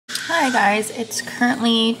Hi guys, it's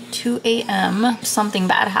currently 2 a.m. Something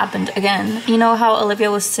bad happened again. You know how Olivia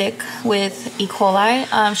was sick with E.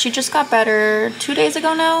 coli? She just got better 2 days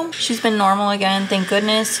ago now. She's been normal again, thank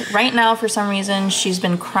goodness. Right now, for some reason, she's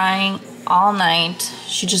been crying all night.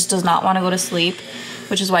 She just does not want to go to sleep,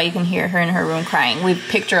 which is why you can hear her in her room crying. We've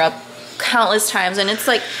picked her up countless times, and it's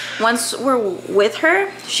like once we're with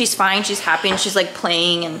her, she's fine, she's happy, and she's like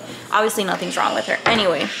playing, and obviously nothing's wrong with her.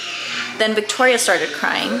 Anyway, then Victoria started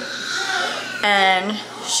crying and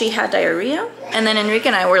she had diarrhea, and then Enrique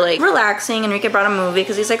and I were like relaxing. Enrique brought a movie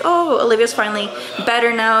because he's like, oh, Olivia's finally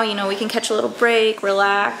better now, you know, we can catch a little break,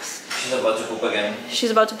 relax. She's about to poop again.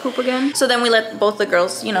 She's about to poop again. So then we let both the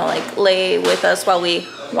girls, you know, like lay with us while we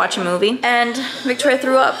watch a movie, and Victoria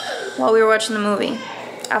threw up while we were watching the movie.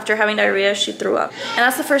 After having diarrhea, she threw up. And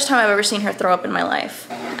that's the first time I've ever seen her throw up in my life.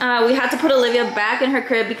 We had to put Olivia back in her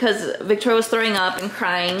crib because Victoria was throwing up and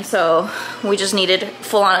crying, so we just needed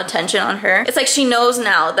full-on attention on her. It's like she knows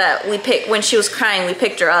now that when she was crying, we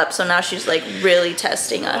picked her up, so now she's like really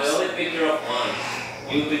testing us. I only picked her up once.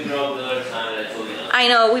 You picked her up the other time and I told you not. I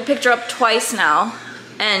know, we picked her up twice now,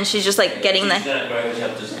 and she's just like getting the...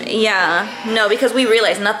 Yeah, no, because we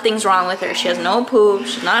realized nothing's wrong with her. She has no poop,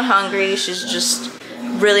 she's not hungry, she's just...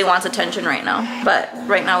 really wants attention right now, but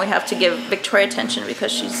right now we have to give Victoria attention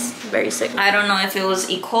because she's very sick. I don't know if it was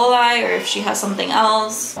E. coli or if she has something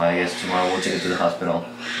else. Well, I guess tomorrow we'll take her to the hospital.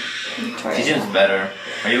 Victoria. She seems better.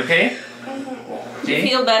 Are you okay? Do you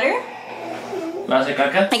feel better?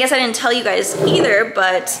 I guess I didn't tell you guys either,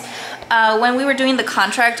 but when we were doing the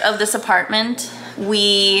contract of this apartment,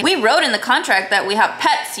 we wrote in the contract that we have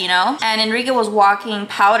pets, you know? And Enrique was walking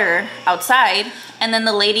Powder outside, and then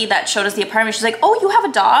the lady that showed us the apartment, she's like, oh, you have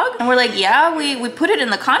a dog? And we're like, yeah, we put it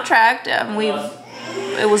in the contract, and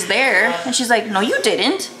it was there. And she's like, no, you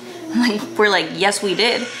didn't. We're like, yes, we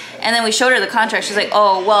did. And then we showed her the contract. She's like,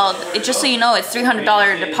 oh, well, just so you know, it's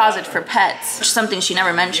 $300 deposit for pets, which is something she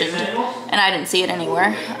never mentioned, and I didn't see it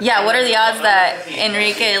anywhere. Yeah, what are the odds that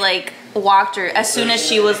Enrique, like, walked her as soon as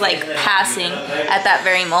she was, like, passing at that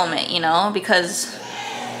very moment, you know? Because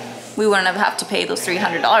we wouldn't have to pay those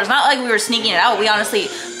 $300. Not like we were sneaking it out. We honestly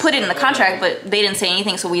put it in the contract, but they didn't say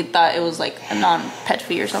anything, so we thought it was, like, a non-pet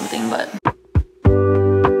fee or something, but...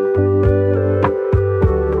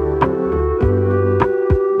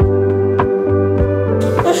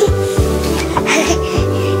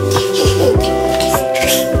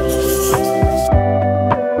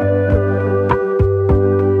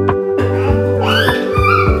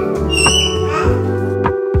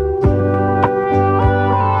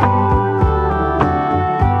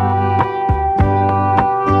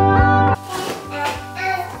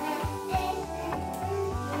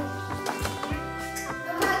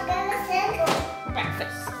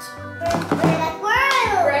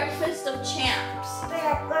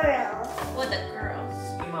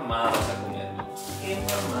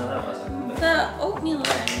 The oatmeal that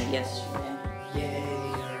I made yesterday. Yay,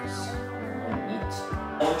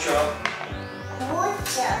 mucho.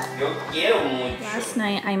 Yo quiero mucho. Last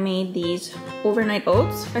night I made these overnight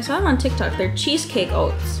oats. I saw them on TikTok. They're cheesecake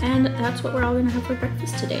oats. And that's what we're all gonna have for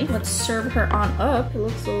breakfast today. Let's serve her on up. It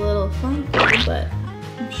looks a little funky, but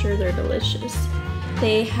I'm sure they're delicious.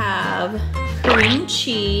 They have cream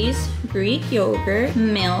cheese, Greek yogurt,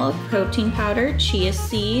 milk, protein powder, chia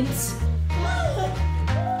seeds.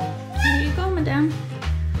 There you go, madame.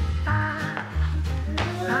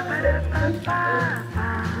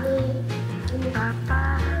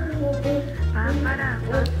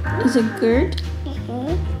 Is it good?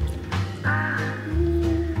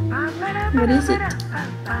 What is it?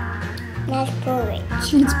 That's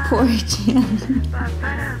porridge. It's porridge, yeah.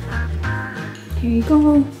 Here you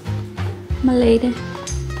go, my lady.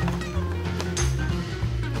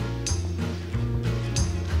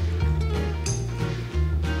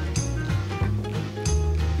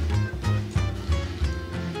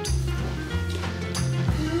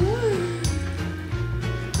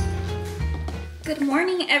 Good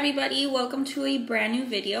morning, everybody. Welcome to a brand new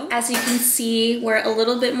video. As you can see, we're a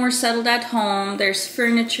little bit more settled at home. There's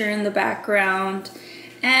furniture in the background,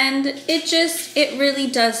 and it really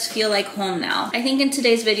does feel like home now. I think in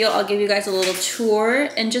today's video, I'll give you guys a little tour,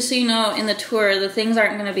 and just so you know, in the tour, the things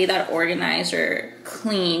aren't gonna be that organized or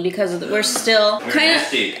clean because we're still kind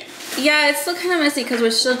of... Yeah, it's still kind of messy because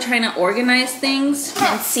we're still trying to organize things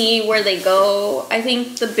and see where they go. I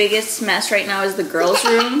think the biggest mess right now is the girls'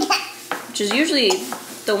 room, which is usually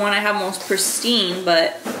the one I have most pristine,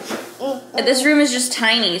 but this room is just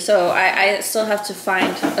tiny, so I still have to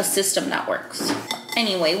find a system that works.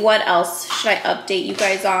 Anyway, what else should I update you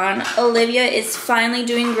guys on? Olivia is finally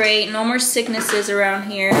doing great. No more sicknesses around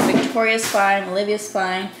here. Victoria's fine. Olivia's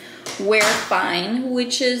fine. we're fine,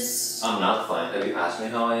 which is... I'm not fine. Have you asked me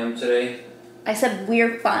how I am today? I said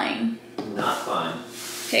we're fine. Not fine.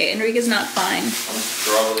 Okay, Enrique's not fine. I'm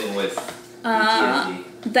struggling with PTSD.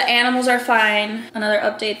 The animals are fine. Another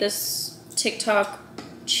update, this TikTok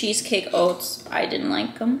cheesecake oats, I didn't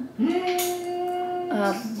like them.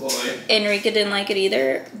 Enrique didn't like it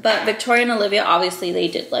either, but Victoria and Olivia, obviously they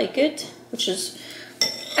did like it, which is,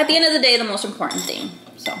 at the end of the day, the most important thing.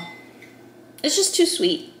 So, it's just too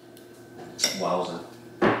sweet. Wowza.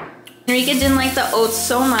 Enrique didn't like the oats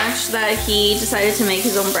so much that he decided to make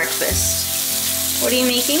his own breakfast. What are you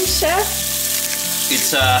making, chef?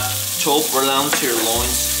 It's a chopped brown sirloin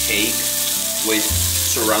steak with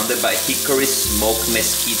surrounded by hickory smoked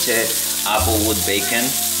mesquite applewood bacon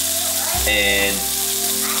and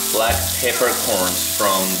black peppercorns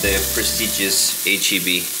from the prestigious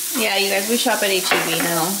H-E-B. Yeah, you guys, we shop at H-E-B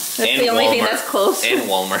now. That's And the only thing Walmart. that's close. And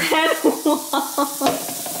Walmart. And Walmart.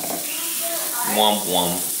 Womp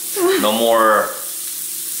womp. No more,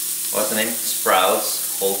 what's the name?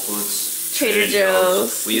 Sprouts, Whole Foods, Trader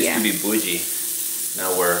Joe's. We used Yeah. to be bougie.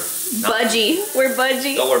 Now we're Budgie. We're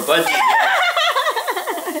budgie. No, we're budgie.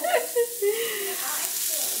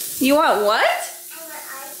 You want what?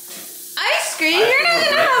 Ice cream? You're not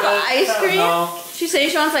gonna have ice cream? She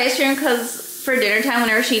says she wants ice cream because for dinner time,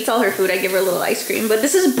 whenever she eats all her food, I give her a little ice cream. But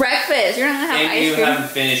this is breakfast. You're not gonna have And ice you cream.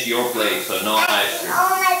 haven't finished your plate, so no ice cream. All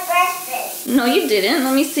my breakfast. No, you didn't.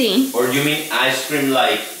 Let me see. Or you mean ice cream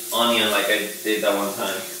like onion, like I did that one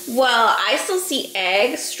time? Well, I still see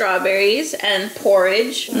eggs, strawberries, and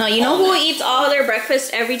porridge. No, you know who eats all their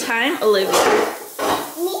breakfast every time? Olivia. Me, I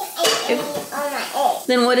eat all my eggs.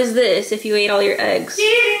 Then what is this if you ate all your eggs? I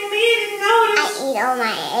eat all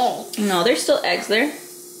my eggs. No, there's still eggs there.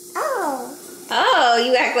 Oh. Oh,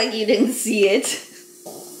 you act like you didn't see it.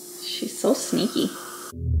 She's so sneaky.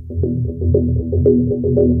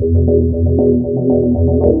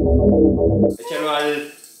 Échalo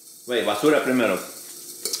al... Wait, basura primero.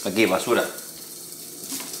 Aquí, basura.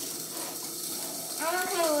 I don't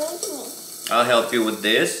care with me. I'll help you with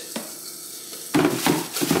this.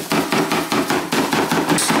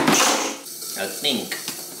 I think.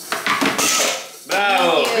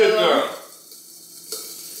 Bravo! Thank you. Good girl.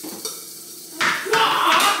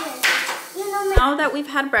 Now that we've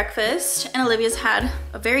had breakfast, and Olivia's had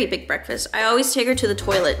a very big breakfast, I always take her to the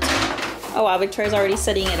toilet. Oh wow, Victoria's already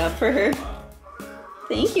setting it up for her.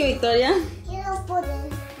 Thank you, Victoria. You don't put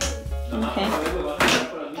it. Okay.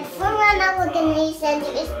 If we run out with the knee, send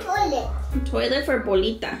it is toilet. Toilet for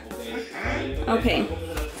Bolita. Okay.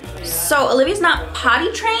 So Olivia's not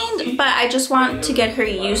potty trained, but I just want to get her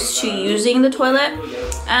used to using the toilet.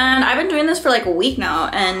 And I've been doing this for like a week now,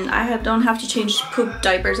 and I don't have to change poop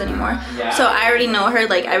diapers anymore. So I already know her,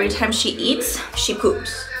 like every time she eats, she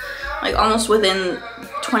poops. Like almost within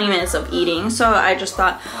 20 minutes of eating. So I just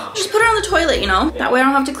thought, just put her on the toilet, you know? That way I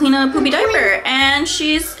don't have to clean a poopy diaper. And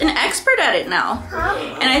she's an expert at it now.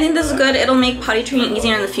 And I think this is good. It'll make potty training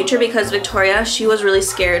easier in the future because Victoria, she was really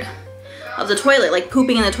scared of the toilet. Like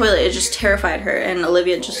pooping in the toilet, it just terrified her. And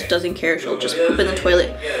Olivia just doesn't care. She'll just poop in the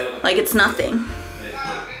toilet like it's nothing.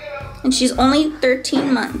 And she's only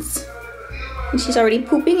 13 months. And she's already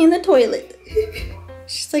pooping in the toilet.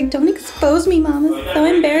 She's like, don't expose me, Mom. It's so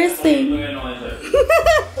embarrassing.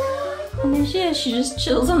 And there she is. She just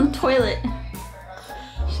chills on the toilet.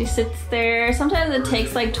 She sits there. Sometimes it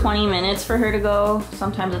takes like 20 minutes for her to go.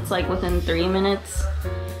 Sometimes it's like within 3 minutes.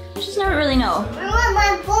 You just never really know. I want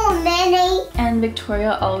my phone, Nanny. And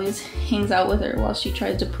Victoria always hangs out with her while she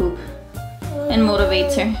tries to poop and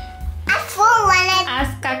motivates her. I phone wanted. Haz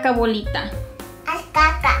caca, bolita. As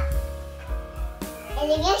caca.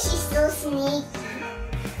 And again, she's so sneaky.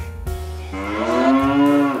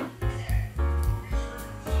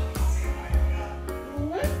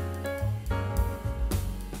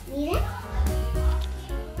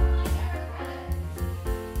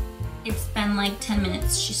 It's been like 10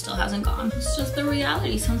 minutes. She still hasn't gone. It's just the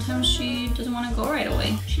reality. Sometimes she doesn't want to go right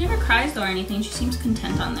away. She never cries though or anything. She seems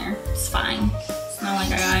content on there. It's fine. It's not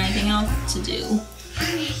like I got anything else to do.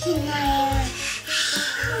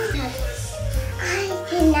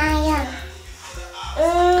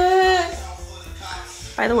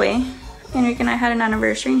 By the way, Enrique and I had an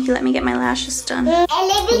anniversary and he let me get my lashes done.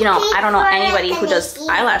 You know, I don't know anybody who does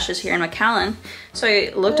eyelashes here in McAllen. So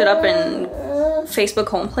I looked it up in Facebook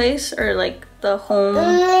Home Place or like the home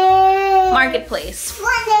marketplace.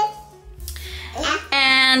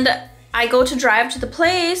 And I go to drive to the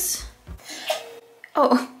place.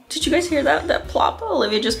 Oh, did you guys hear that? That plop?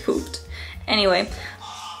 Olivia just pooped. Anyway,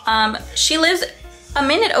 she lives a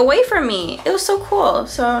minute away from me. It was so cool.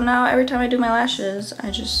 So now every time I do my lashes, I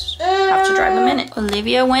just have to drive a minute.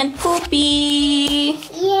 Olivia went poopy. Yay!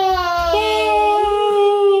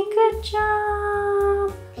 Yay! Good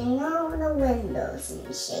job. And all the windows and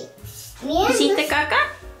shapes. Hiciste caca?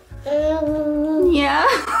 Yeah.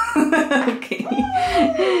 Okay.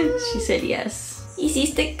 She said yes.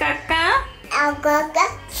 Hiciste caca?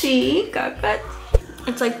 Sí, caca.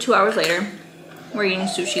 It's like 2 hours later. We're eating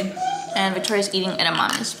sushi. And Victoria's eating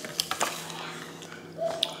edamames.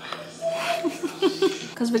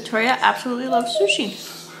 Because Victoria absolutely loves sushi.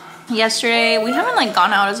 Yesterday, we haven't like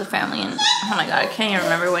gone out as a family and oh my god, I can't even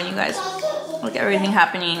remember when you guys, like everything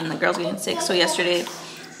happening and the girls getting sick. So yesterday,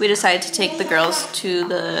 we decided to take the girls to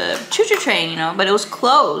the choo-choo train, you know, but it was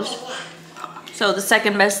closed. So the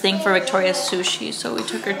second best thing for Victoria is sushi. So we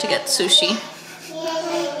took her to get sushi.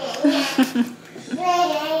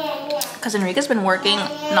 Because Enrique's been working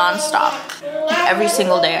non-stop. Like every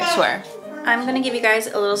single day, I swear. I'm gonna give you guys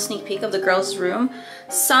a little sneak peek of the girls' room.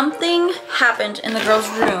 Something happened in the girls'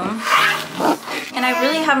 room, and I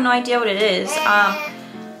really have no idea what it is.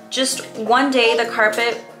 Just one day, the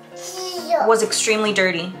carpet was extremely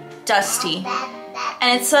dirty, dusty.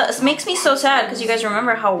 And it makes me so sad because you guys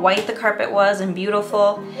remember how white the carpet was and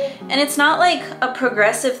beautiful. And it's not like a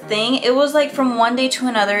progressive thing. It was like from one day to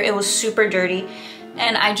another, it was super dirty.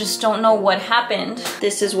 And I just don't know what happened.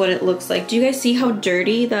 This is what it looks like. Do you guys see how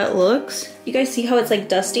dirty that looks? You guys see how it's like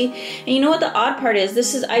dusty? And you know what the odd part is?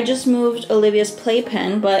 This is, I just moved Olivia's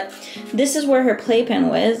playpen, but this is where her playpen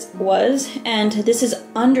was, and this is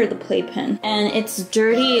under the playpen. And it's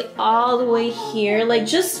dirty all the way here, like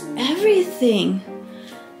just everything.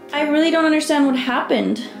 I really don't understand what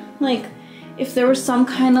happened. Like, if there was some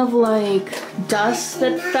kind of like dust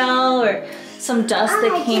that fell or some dust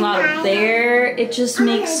that came out of there. It just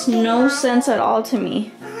makes no sense at all to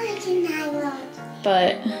me.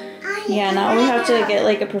 But yeah, now we have to get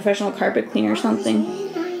like a professional carpet cleaner or something.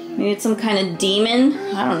 Maybe it's some kind of demon.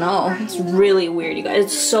 I don't know. It's really weird, you guys.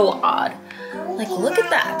 It's so odd. Like, look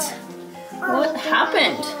at that. What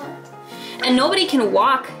happened? And nobody can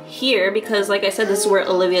walk here because, like I said, this is where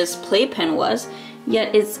Olivia's playpen was.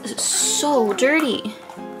 Yet it's so dirty.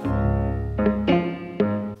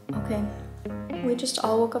 Okay. We just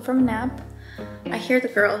all woke up from a nap. I hear the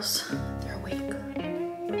girls. They're awake.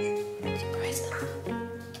 Surprise them.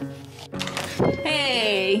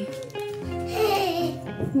 Hey! Hey!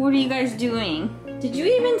 What are you guys doing? Did you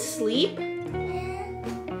even sleep?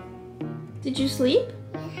 Did you sleep?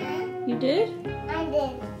 You did? I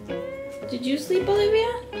did. Did you sleep, Olivia?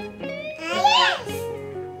 Yes!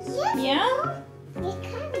 Yes! Yeah?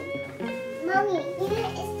 Mommy,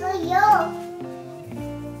 it's for you.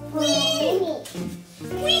 Wee!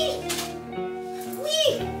 Wee!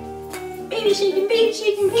 Wee! Baby shaking, baby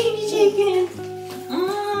shaking, baby shaking.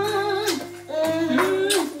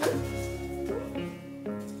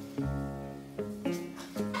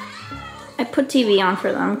 I put TV on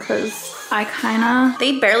for them because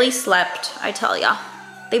they barely slept, I tell ya.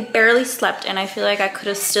 They barely slept and I feel like I could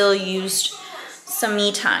have still used some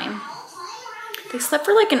me time. They slept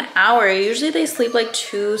for like an hour. Usually they sleep like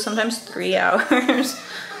 2, sometimes 3 hours.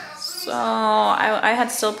 So I had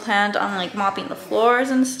still planned on like mopping the floors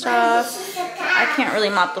and stuff. I can't really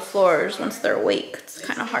mop the floors once they're awake. It's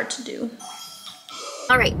kind of hard to do.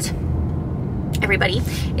 All right, everybody.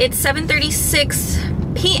 It's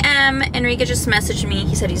 7:36 p.m. Enrique just messaged me.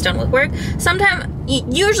 He said he's done with work.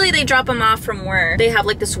 Usually they drop him off from work. They have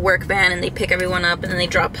like this work van and they pick everyone up and then they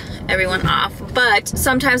drop everyone off. But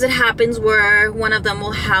sometimes it happens where one of them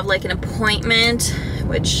will have like an appointment,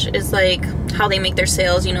 which is like how they make their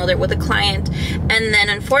sales, you know, they're with a client. And then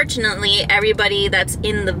unfortunately, everybody that's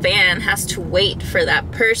in the van has to wait for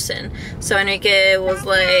that person. So Enrique was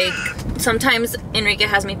like, sometimes Enrique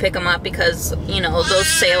has me pick him up because, you know, those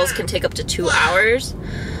sales can take up to 2 hours.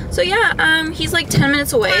 So yeah, he's like 10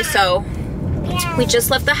 minutes away. So we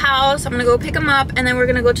just left the house. I'm gonna go pick him up and then we're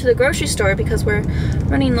gonna go to the grocery store because we're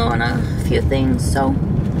running low on a few things. So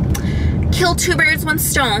kill 2 birds, 1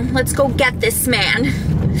 stone. Let's go get this man,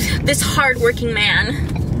 this hardworking man.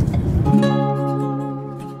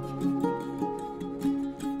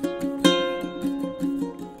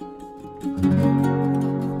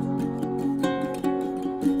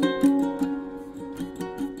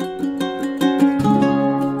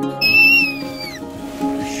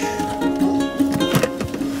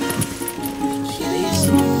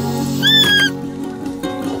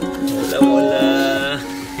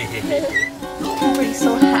 Everybody's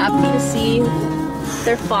so happy to see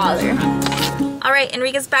their father. All right,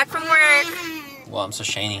 Enrique's back from work. Wow, I'm so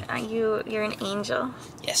shiny. You're an angel.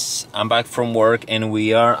 Yes, I'm back from work and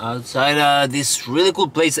we are outside this really cool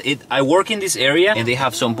place. I work in this area and they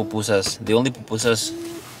have some pupusas. The only pupusas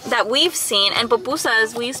That we've seen, and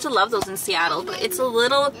pupusas, we used to love those in Seattle, but it's a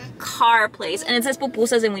little car place and it says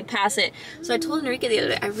pupusas and we pass it. So I told Enrique the other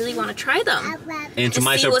day, I really want to try them. And to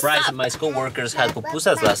my surprise, my co-workers had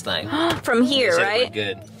pupusas last night. From here, They said right? they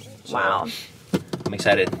were good. So Wow. I'm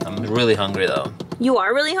excited. I'm really hungry though. You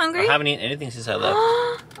are really hungry? I haven't eaten anything since I left.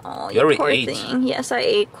 Oh, You already poor ate. thing. Yes, I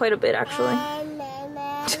ate quite a bit actually.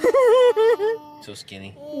 So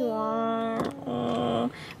skinny. You are. Oh.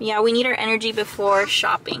 Yeah, we need our energy before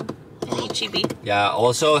shopping in H-E-B. Yeah,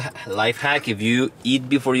 also life hack, if you eat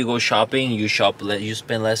before you go shopping, you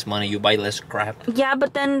spend less money, you buy less crap. Yeah,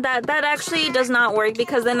 but then that actually does not work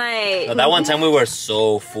because then That one time we were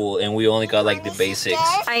so full and we only got like the basics.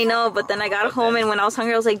 I know, but then I got home and when I was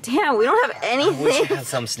hungry I was like, damn, we don't have I wish we anything. had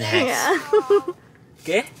some snacks. Yeah.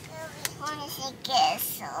 ¿Qué?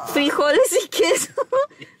 Frijoles y queso.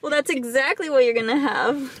 Well, that's exactly what you're gonna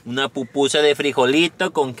have. Una pupusa de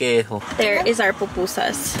frijolito con queso. There is our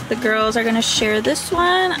pupusas. The girls are gonna share this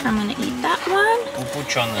one. I'm gonna eat that one.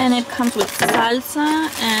 Pupuchonas. And it comes with salsa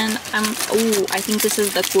and I think this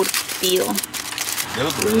is the curtido. They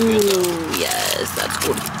look really good though. Ooh, yes, that's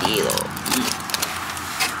curtido.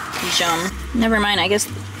 Yum. Never mind, I guess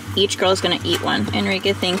each girl is gonna eat one.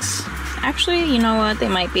 Enrique thinks, actually, you know what? They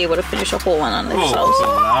might be able to finish a whole one on themselves.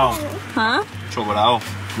 Sobrado. Huh? Sobrado.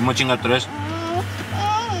 Vamos a chingar tres.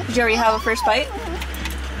 Did you already have a first bite?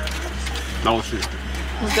 No, sí.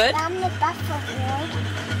 Was good?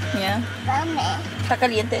 Yeah. Está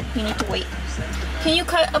caliente. You need to wait. Can you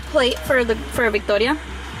cut a plate for Victoria?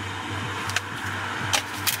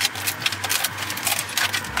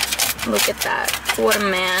 Look at that. What a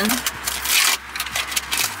man.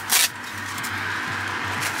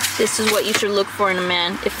 This is what you should look for in a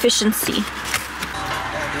man. Efficiency.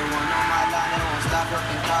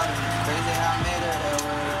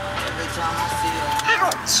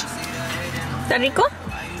 Ouch. ¿Está rico?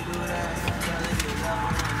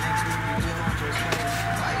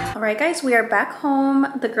 Alright guys, we are back home.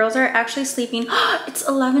 The girls are actually sleeping. It's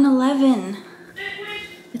 11:11.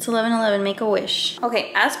 It's 11:11, make a wish.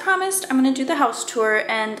 Okay, as promised, I'm gonna do the house tour,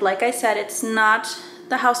 and like I said,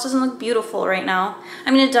 the house doesn't look beautiful right now.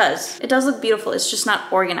 I mean, it does. It does look beautiful, it's just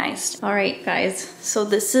not organized. Alright guys, so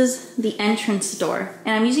this is the entrance door.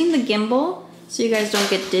 And I'm using the gimbal so you guys don't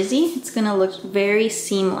get dizzy. It's gonna look very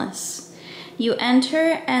seamless. You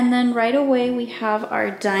enter and then right away we have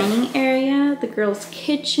our dining area, the girls'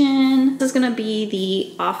 kitchen. This is gonna be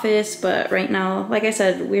the office, but right now, like I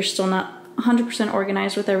said, we're still not 100%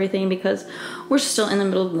 organized with everything because we're still in the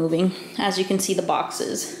middle of moving. As you can see, the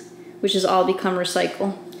boxes, which has all become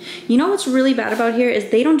recycle. You know what's really bad about here is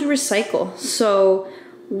they don't do recycle. So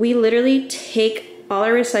we literally take all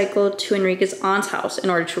our recycle to Enrique's aunt's house in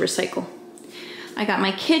order to recycle. I got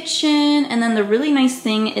my kitchen, and then the really nice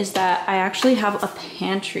thing is that I actually have a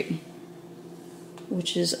pantry,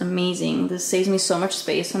 which is amazing. This saves me so much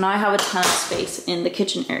space. So now I have a ton of space in the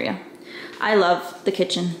kitchen area. I love the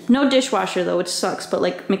kitchen. No dishwasher though, which sucks, but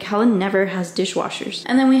like McAllen never has dishwashers.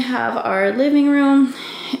 And then we have our living room.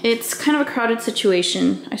 It's kind of a crowded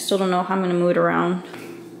situation. I still don't know how I'm gonna move it around.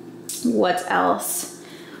 What else?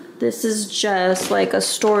 This is just like a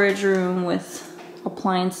storage room with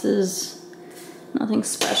appliances. Nothing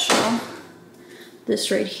special. This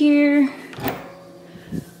right here,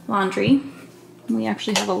 laundry. We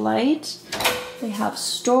actually have a light. They have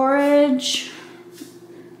storage.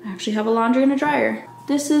 I actually have a laundry and a dryer.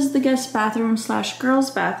 This is the guest bathroom /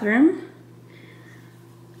 girls' bathroom.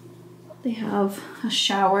 They have a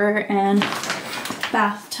shower and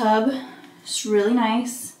bathtub. It's really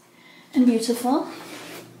nice and beautiful.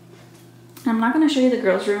 I'm not gonna show you the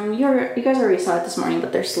girls' room. You guys already saw it this morning,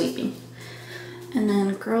 but they're sleeping. And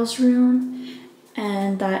then girls' room,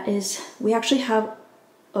 and that is, we actually have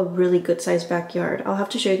a really good sized backyard. I'll have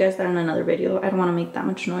to show you guys that in another video. I don't want to make that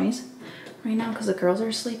much noise right now because the girls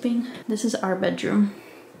are sleeping. This is our bedroom.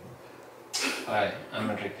 Hi, I'm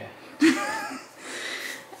Enrique.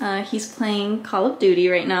 He's playing Call of Duty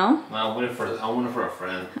right now. I want it for a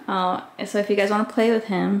friend. So if you guys want to play with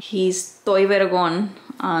him, he's Toy Vergon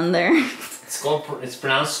on there. It's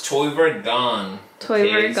pronounced Toy Vergon. Toy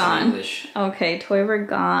Vergon. Okay, Toy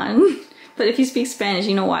Vergon. But if you speak Spanish,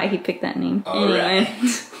 you know why he picked that name. Anyway.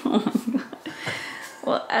 Oh my god.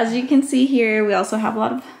 Well, as you can see here, we also have a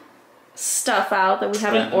lot of stuff out that we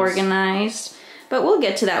haven't organized. But we'll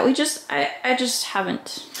get to that. I just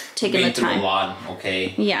haven't taken the time. We've been through a lot,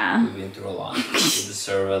 okay? Yeah. We've been through a lot. We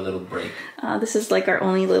deserve a little break. This is like our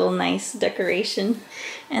only little nice decoration.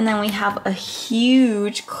 And then we have a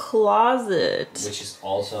huge closet. Which is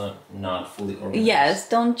also not fully organized. Yes,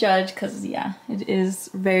 don't judge because, yeah, it is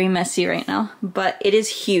very messy right now. But it is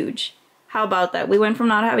huge. How about that? We went from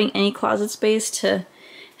not having any closet space to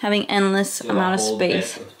having endless amount of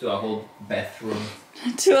space. To a whole bathroom.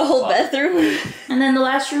 To a whole bathroom. And then the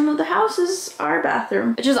last room of the house is our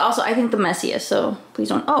bathroom, which is also, I think, the messiest, so please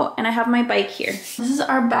don't. Oh, and I have my bike here. This is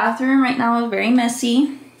our bathroom right now, very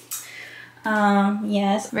messy.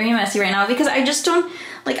 Yes, very messy right now because I just don't,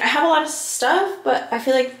 like, I have a lot of stuff, but I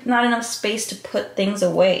feel like not enough space to put things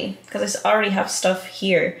away because I already have stuff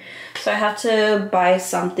here. So I have to buy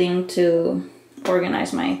something to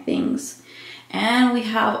organize my things. And we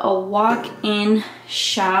have a walk-in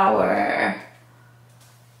shower.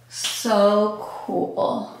 So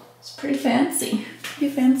cool. It's pretty fancy.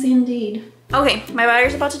 Pretty fancy indeed. Okay, my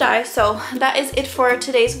battery's about to die, so that is it for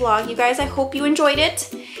today's vlog. You guys, I hope you enjoyed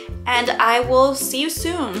it, and I will see you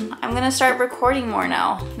soon. I'm gonna start recording more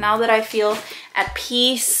now. Now that I feel at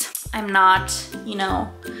peace, I'm not, you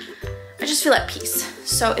know, I just feel at peace.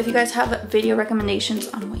 So if you guys have video recommendations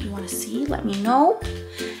on what you wanna see, let me know.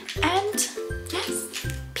 And yes,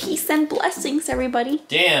 peace and blessings, everybody.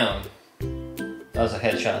 Damn. That was a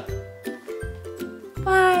headshot.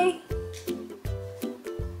 Bye.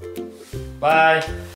 Bye.